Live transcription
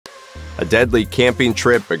A deadly camping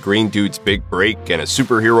trip, a green dude's big break, and a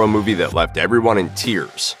superhero movie that left everyone in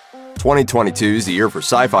tears. 2022 is the year for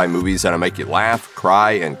sci-fi movies that'll make you laugh,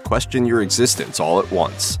 cry, and question your existence all at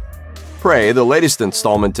once. Prey, the latest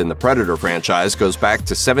installment in the Predator franchise, goes back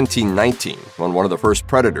to 1719, when one of the first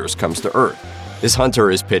predators comes to Earth. This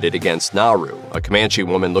hunter is pitted against Naru, a Comanche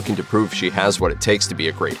woman looking to prove she has what it takes to be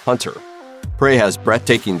a great hunter. Prey has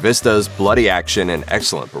breathtaking vistas, bloody action, and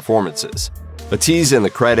excellent performances. A tease in the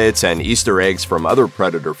credits and Easter eggs from other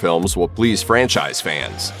Predator films will please franchise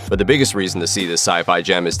fans, but the biggest reason to see this sci-fi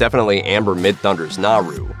gem is definitely Amber Midthunder's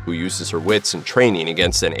Naru, who uses her wits and training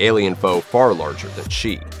against an alien foe far larger than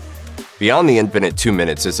she. Beyond the Infinite 2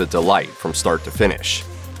 Minutes is a delight from start to finish.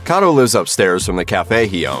 Kato lives upstairs from the cafe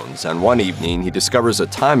he owns, and one evening he discovers a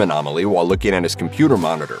time anomaly while looking at his computer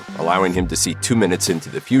monitor, allowing him to see 2 minutes into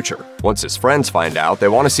the future. Once his friends find out, they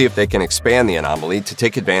want to see if they can expand the anomaly to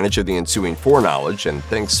take advantage of the ensuing foreknowledge, and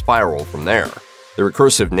things spiral from there. The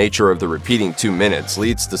recursive nature of the repeating 2 minutes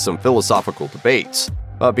leads to some philosophical debates,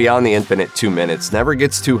 but Beyond the Infinite 2 Minutes never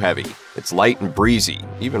gets too heavy. It's light and breezy,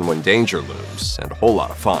 even when danger looms, and a whole lot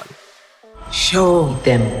of fun. Show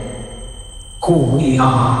them who we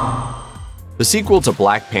are. The sequel to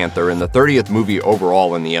Black Panther and the 30th movie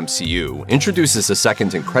overall in the MCU introduces a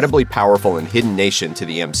second incredibly powerful and hidden nation to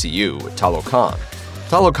the MCU, Talokan.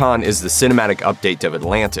 Talokan is the cinematic update of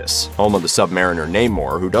Atlantis, home of the submariner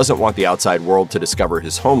Namor, who doesn't want the outside world to discover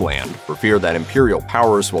his homeland for fear that Imperial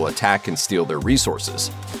powers will attack and steal their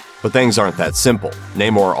resources. But things aren't that simple.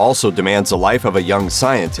 Namor also demands the life of a young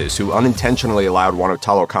scientist who unintentionally allowed one of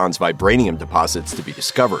Talokan's vibranium deposits to be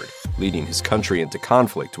discovered, leading his country into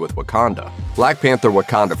conflict with Wakanda. Black Panther: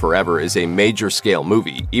 Wakanda Forever is a major-scale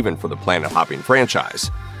movie, even for the planet-hopping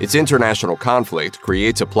franchise. Its international conflict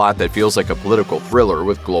creates a plot that feels like a political thriller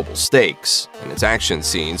with global stakes, and its action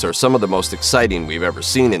scenes are some of the most exciting we've ever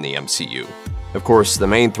seen in the MCU. Of course, the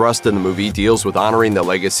main thrust in the movie deals with honoring the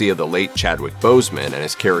legacy of the late Chadwick Boseman and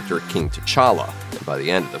his character King T'Challa, and by the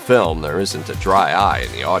end of the film, there isn't a dry eye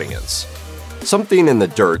in the audience. Something in the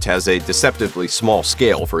Dirt has a deceptively small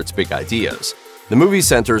scale for its big ideas. The movie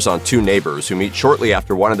centers on two neighbors who meet shortly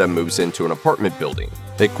after one of them moves into an apartment building.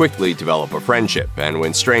 They quickly develop a friendship, and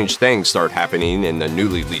when strange things start happening in the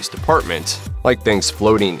newly leased apartment, like things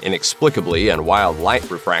floating inexplicably and wild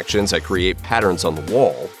light refractions that create patterns on the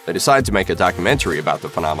wall, they decide to make a documentary about the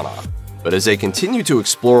phenomenon. But as they continue to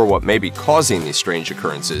explore what may be causing these strange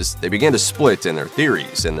occurrences, they begin to split in their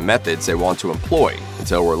theories and the methods they want to employ,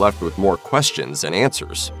 until we're left with more questions than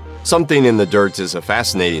answers. Something in the Dirt is a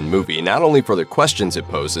fascinating movie, not only for the questions it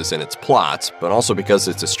poses in its plot, but also because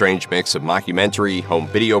it's a strange mix of mockumentary, home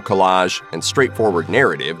video collage, and straightforward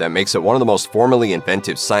narrative that makes it one of the most formally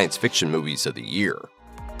inventive science fiction movies of the year.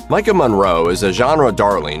 Maika Monroe is a genre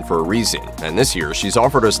darling for a reason, and this year she's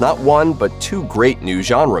offered us not one, but two great new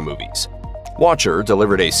genre movies. Watcher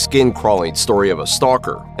delivered a skin-crawling story of a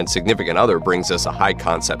stalker, and Significant Other brings us a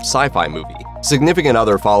high-concept sci-fi movie. Significant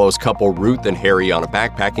Other follows couple Ruth and Harry on a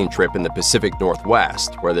backpacking trip in the Pacific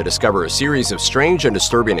Northwest, where they discover a series of strange and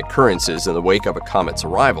disturbing occurrences in the wake of a comet's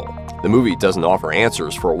arrival. The movie doesn't offer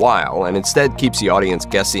answers for a while, and instead keeps the audience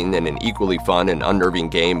guessing in an equally fun and unnerving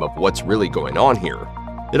game of what's really going on here.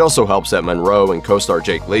 It also helps that Monroe and co-star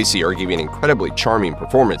Jake Lacy are giving incredibly charming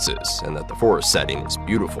performances, and that the forest setting is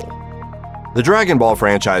beautiful. The Dragon Ball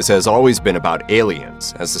franchise has always been about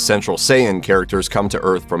aliens, as the Central Saiyan characters come to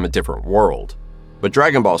Earth from a different world. But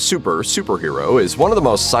Dragon Ball Super: Superhero is one of the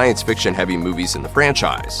most science fiction heavy movies in the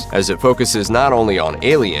franchise, as it focuses not only on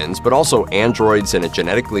aliens, but also androids and a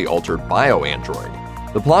genetically altered bio-android.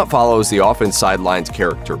 The plot follows the often sidelined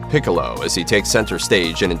character Piccolo as he takes center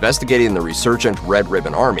stage in investigating the resurgent Red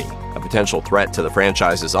Ribbon Army, a potential threat to the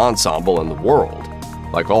franchise's ensemble and the world.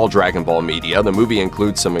 Like all Dragon Ball media, the movie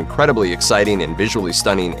includes some incredibly exciting and visually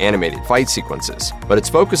stunning animated fight sequences, but its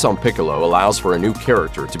focus on Piccolo allows for a new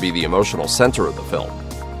character to be the emotional center of the film.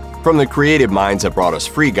 From the creative minds that brought us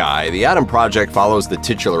Free Guy, the Adam Project follows the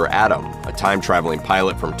titular Adam, a time-traveling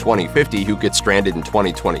pilot from 2050 who gets stranded in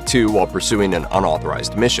 2022 while pursuing an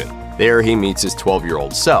unauthorized mission. There, he meets his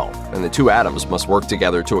 12-year-old self, and the two Adams must work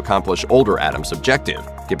together to accomplish older Adam's objective,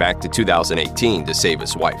 get back to 2018 to save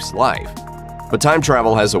his wife's life. But time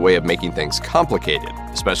travel has a way of making things complicated,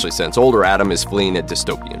 especially since older Adam is fleeing a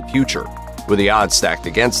dystopian future. With the odds stacked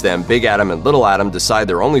against them, Big Adam and Little Adam decide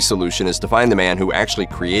their only solution is to find the man who actually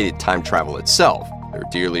created time travel itself, their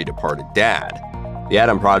dearly departed dad. The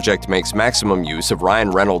Adam Project makes maximum use of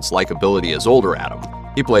Ryan Reynolds' likability as older Adam.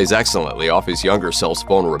 He plays excellently off his younger self's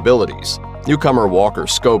vulnerabilities. Newcomer Walker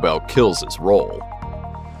Scobell kills his role.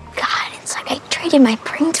 God, it's like I traded my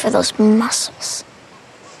brains for those muscles.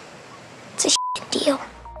 It's a shit deal.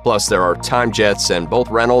 Plus, there are time jets and both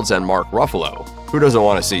Reynolds and Mark Ruffalo. Who doesn't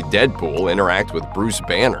want to see Deadpool interact with Bruce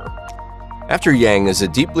Banner? After Yang is a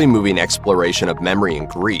deeply moving exploration of memory and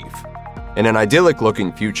grief. In an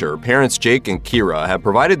idyllic-looking future, parents Jake and Kira have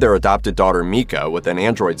provided their adopted daughter Mika with an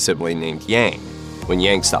android sibling named Yang. When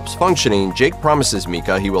Yang stops functioning, Jake promises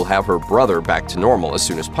Mika he will have her brother back to normal as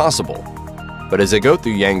soon as possible. But as they go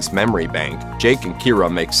through Yang's memory bank, Jake and Kira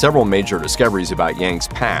make several major discoveries about Yang's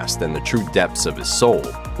past and the true depths of his soul.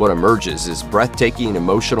 What emerges is breathtaking,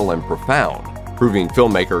 emotional, and profound, proving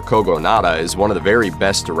filmmaker Kogo Nada is one of the very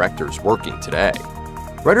best directors working today.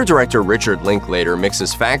 Writer-director Richard Linklater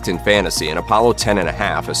mixes fact and fantasy in Apollo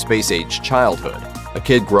 10.5, A Space-Age Childhood. A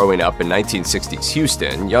kid growing up in 1960s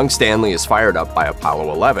Houston, young Stanley is fired up by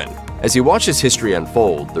Apollo 11. As he watches history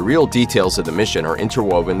unfold, the real details of the mission are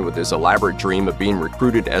interwoven with his elaborate dream of being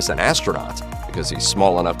recruited as an astronaut, because he's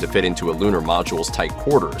small enough to fit into a lunar module's tight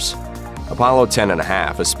quarters. Apollo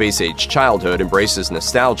 10.5, A Space-Age Childhood embraces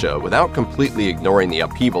nostalgia without completely ignoring the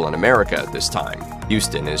upheaval in America at this time.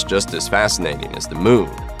 Houston is just as fascinating as the moon.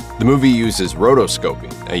 The movie uses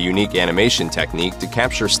rotoscoping, a unique animation technique to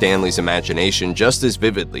capture Stanley's imagination just as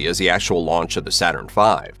vividly as the actual launch of the Saturn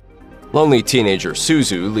V. Lonely teenager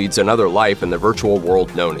Suzu leads another life in the virtual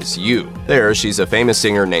world known as You. There, she's a famous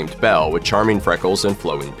singer named Belle with charming freckles and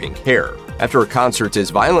flowing pink hair. After a concert is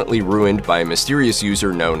violently ruined by a mysterious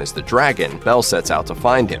user known as the Dragon, Belle sets out to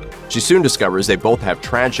find him. She soon discovers they both have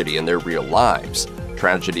tragedy in their real lives,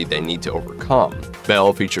 tragedy they need to overcome.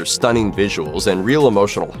 Belle features stunning visuals and real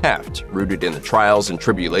emotional heft, rooted in the trials and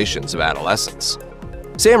tribulations of adolescence.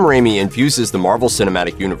 Sam Raimi infuses the Marvel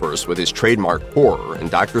Cinematic Universe with his trademark horror in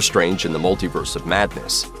Doctor Strange in the Multiverse of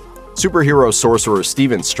Madness. Superhero sorcerer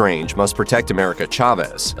Stephen Strange must protect America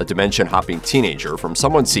Chavez, a dimension-hopping teenager, from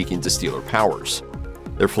someone seeking to steal her powers.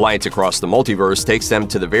 Their flight across the multiverse takes them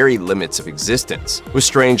to the very limits of existence, with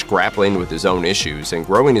Strange grappling with his own issues and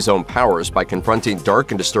growing his own powers by confronting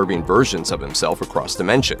dark and disturbing versions of himself across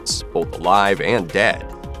dimensions, both alive and dead.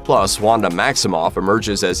 Plus, Wanda Maximoff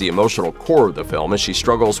emerges as the emotional core of the film as she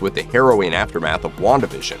struggles with the harrowing aftermath of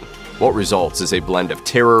WandaVision. What results is a blend of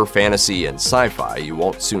terror, fantasy, and sci-fi you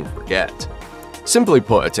won't soon forget. Simply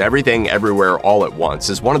put, Everything Everywhere All at Once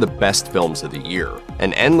is one of the best films of the year.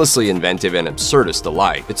 An endlessly inventive and absurdist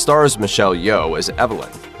delight, it stars Michelle Yeoh as Evelyn,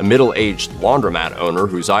 a middle-aged laundromat owner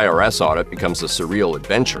whose IRS audit becomes a surreal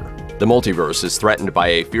adventure. The multiverse is threatened by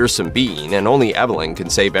a fearsome being, and only Evelyn can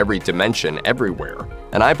save every dimension everywhere.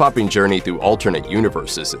 An eye-popping journey through alternate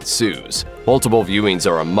universes ensues. Multiple viewings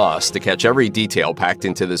are a must to catch every detail packed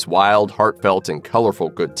into this wild, heartfelt, and colorful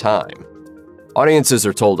good time. Audiences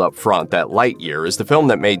are told up front that Lightyear is the film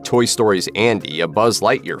that made Toy Story's Andy a Buzz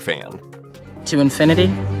Lightyear fan. To infinity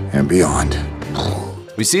and beyond.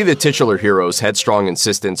 We see the titular hero's headstrong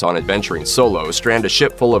insistence on adventuring solo strand a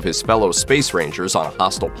ship full of his fellow space rangers on a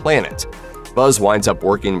hostile planet. Buzz winds up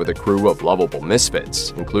working with a crew of lovable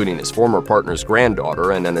misfits, including his former partner's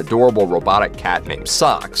granddaughter and an adorable robotic cat named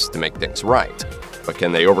Socks, to make things right. But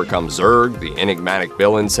can they overcome Zurg, the enigmatic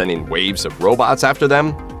villain sending waves of robots after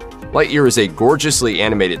them? Lightyear is a gorgeously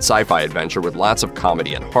animated sci-fi adventure with lots of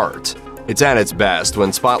comedy and heart. It's at its best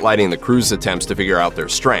when spotlighting the crew's attempts to figure out their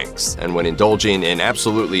strengths, and when indulging in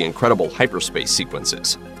absolutely incredible hyperspace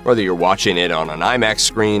sequences. Whether you're watching it on an IMAX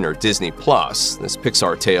screen or Disney+, this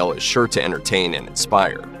Pixar tale is sure to entertain and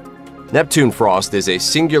inspire. Neptune Frost is a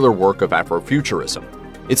singular work of Afrofuturism.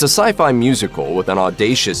 It's a sci-fi musical with an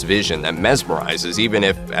audacious vision that mesmerizes even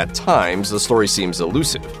if, at times, the story seems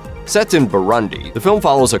elusive. Set in Burundi, the film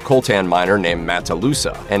follows a coltan miner named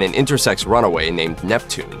Matalusa and an intersex runaway named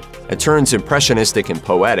Neptune. At turns impressionistic and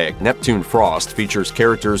poetic, Neptune Frost features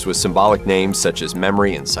characters with symbolic names such as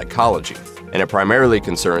memory and psychology, and it primarily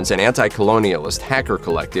concerns an anti-colonialist hacker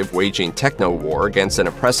collective waging techno-war against an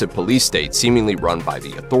oppressive police state seemingly run by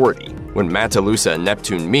the authority. When Matalusa and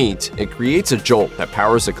Neptune meet, it creates a jolt that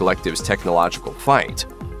powers the collective's technological fight.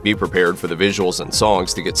 Be prepared for the visuals and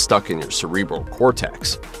songs to get stuck in your cerebral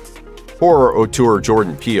cortex. Horror auteur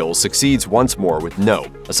Jordan Peele succeeds once more with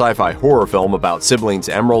Nope, a sci-fi horror film about siblings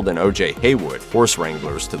Emerald and O.J. Haywood, horse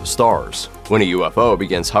wranglers to the stars. When a UFO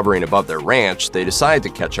begins hovering above their ranch, they decide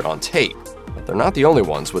to catch it on tape. But they're not the only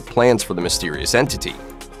ones with plans for the mysterious entity.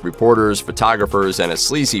 Reporters, photographers, and a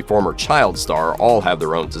sleazy former child star all have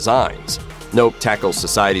their own designs. Nope tackles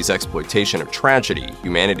society's exploitation of tragedy,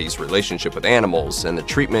 humanity's relationship with animals, and the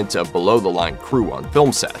treatment of below-the-line crew on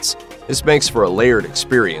film sets. This makes for a layered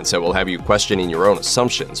experience that will have you questioning your own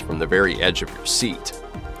assumptions from the very edge of your seat.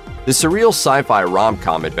 The surreal sci-fi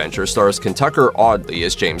rom-com adventure stars Kentucker Audley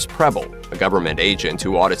as James Preble, a government agent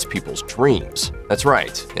who audits people's dreams. That's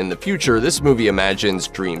right, in the future, this movie imagines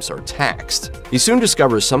dreams are taxed. He soon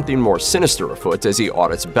discovers something more sinister afoot as he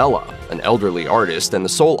audits Belle, an elderly artist and the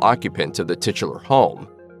sole occupant of the titular home.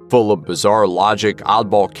 Full of bizarre logic,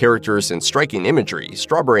 oddball characters, and striking imagery,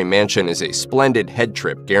 Strawberry Mansion is a splendid head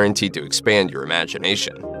trip guaranteed to expand your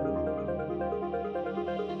imagination.